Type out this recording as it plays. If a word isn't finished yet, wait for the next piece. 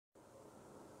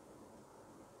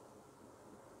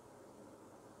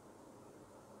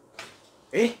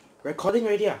Eh, recording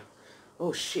already ah?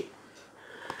 Oh shit.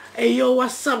 Hey yo,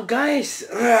 what's up guys?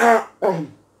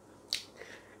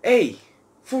 Hey,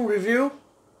 full review?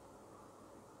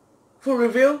 Full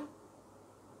review?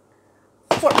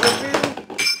 Food review?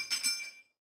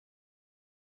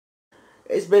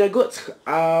 It's been a good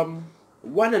 1.5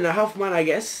 months I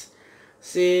guess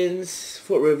since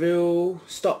food review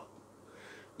stopped.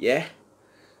 Yeah.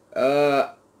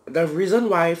 The reason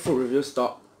why food review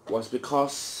stopped was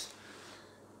because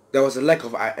there was a lack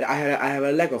of I have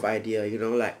a lack of idea, you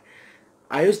know, like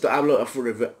I used to upload a food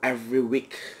review every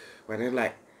week, but then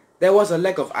like there was a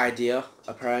lack of idea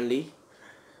apparently.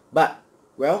 But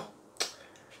well,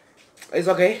 it's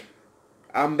okay.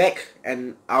 I'm back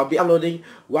and I'll be uploading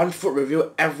one food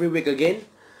review every week again.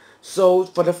 So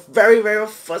for the very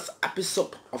first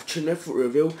episode of chinwei food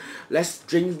review,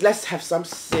 let's have some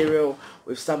cereal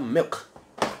with some milk.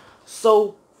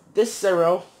 So this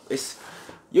cereal is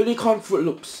Unicorn Fruit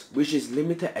Loops, which is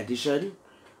limited edition.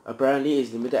 Apparently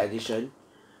it's limited edition.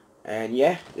 And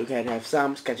yeah, you can have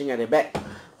some sketching at the back,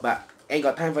 but ain't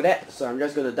got time for that, so I'm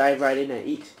just gonna dive right in and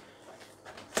eat.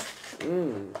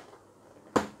 Ooh.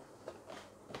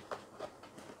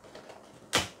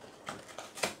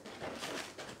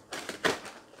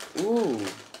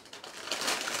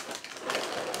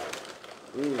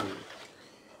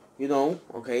 You know,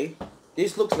 okay.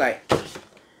 This looks like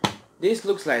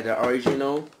the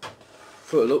original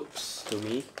Fruit Loops to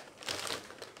me.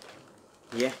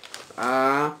 Yeah.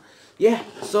 Yeah.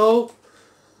 So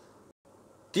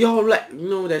do y'all like, you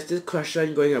know, there's this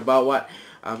question going about what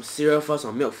cereal first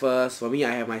or milk first. For me,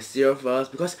 I have my cereal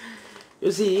first because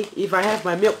you see, if I have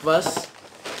my milk first,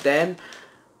 then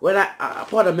when I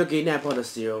pour the milk in, I pour the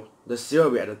cereal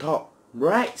will be at the top,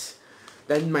 right?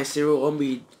 Then my cereal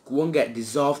won't get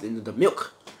dissolved into the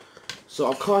milk. So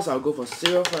of course I'll go for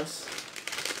cereal first.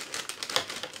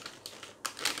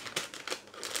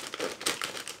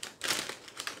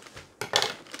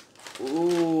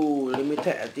 Ooh,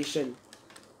 limited edition.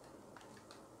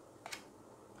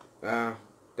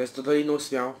 There's totally no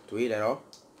smell to it at all.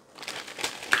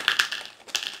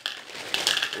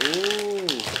 Ooh.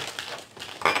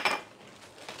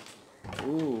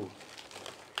 Ooh.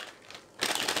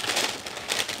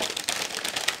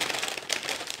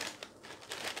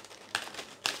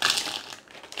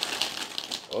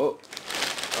 Oh,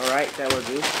 alright, that will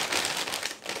do.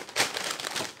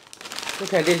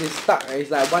 Look at this, it's stuck.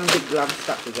 It's like one big lump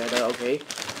stuck together, okay.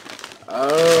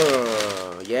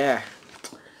 Oh, yeah.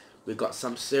 We got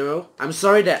some cereal. I'm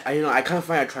sorry that I can't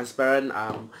find a transparent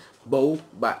bowl,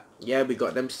 but yeah, we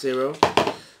got them cereal.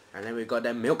 And then we got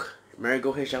them milk.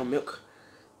 Marigold HL milk.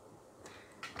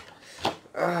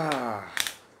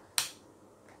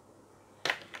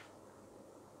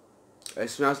 It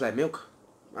smells like milk.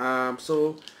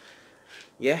 So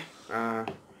yeah, I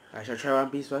shall try one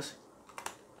piece first.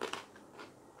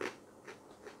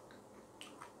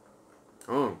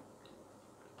 Oh,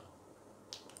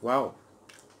 wow,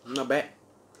 not bad.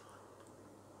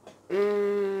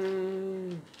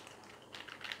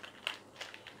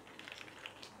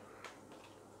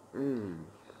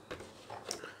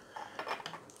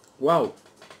 Wow,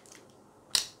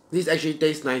 this actually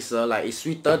tastes nicer. Like it's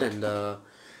sweeter than the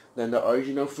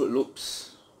original Fruit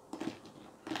Loops.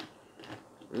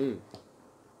 I'm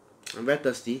very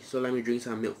thirsty, so let me drink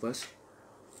some milk first.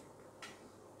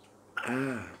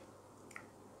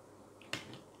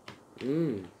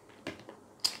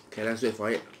 Okay, let's wait for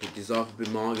it to dissolve a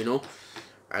bit more, you know.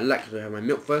 I like to have my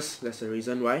milk first, that's the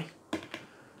reason why.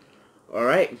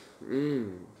 Alright.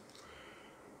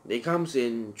 It comes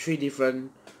in 3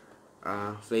 different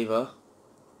flavor,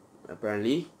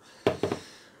 apparently.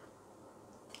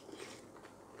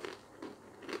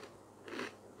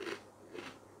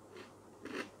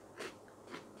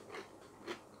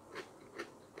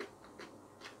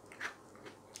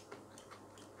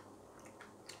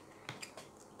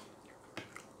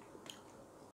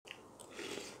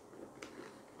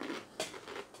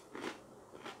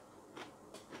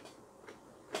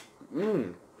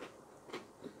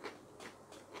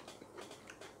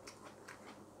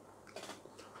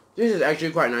 This is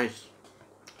actually quite nice.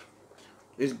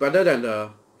 It's better than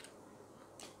the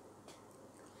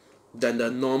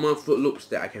normal Fruit Loops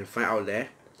that I can find out there.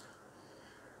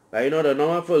 Like, you know, the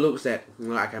normal Fruit Loops that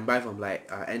I can buy from like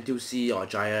NTUC or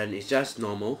Giant, it's just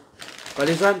normal. But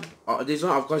this one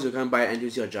of course you can't buy at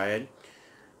NTUC or Giant.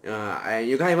 And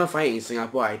you can't even find it in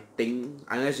Singapore, I think,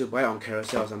 unless you buy it on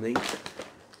Carousel or something.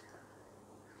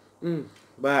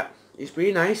 But it's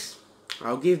pretty nice.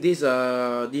 I'll give this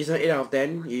a decent 8 out of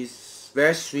 10. It's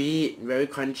very sweet, very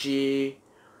crunchy.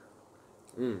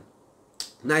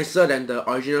 Nicer than the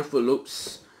original Fruit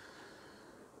Loops.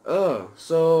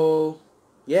 So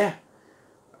yeah.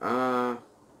 Uh,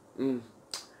 mm,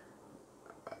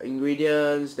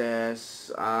 Ingredients.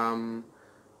 Is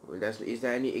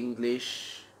there any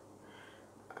English?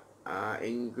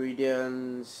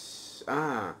 Ingredients.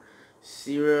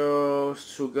 Cereal,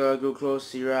 sugar, glucose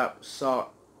syrup, salt,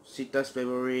 citrus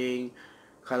flavoring,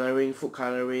 coloring, food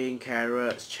coloring,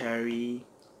 carrots, cherry.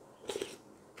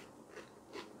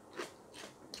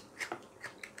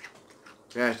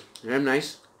 Yeah, very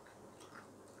nice.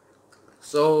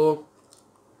 So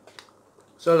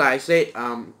like I said,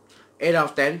 8 out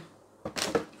of 10.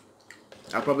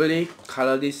 I'll probably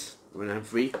color this when I'm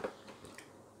free.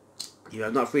 If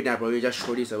I'm not free, then I'll probably just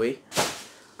throw this away.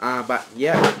 But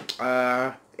yeah,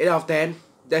 8 out of 10.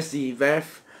 That's the very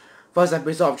first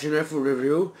episode of chinwei food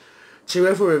review.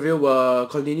 Chinwei food review will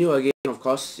continue again, of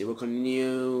course. It will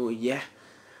continue, yeah.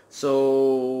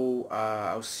 So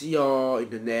I'll see y'all in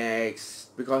the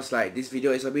next, because like this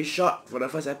video is a bit short for the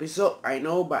first episode, I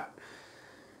know, but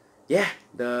yeah,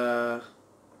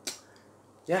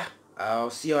 I'll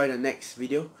see y'all in the next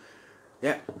video.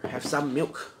 Yeah, have some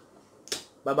milk.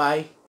 Bye bye.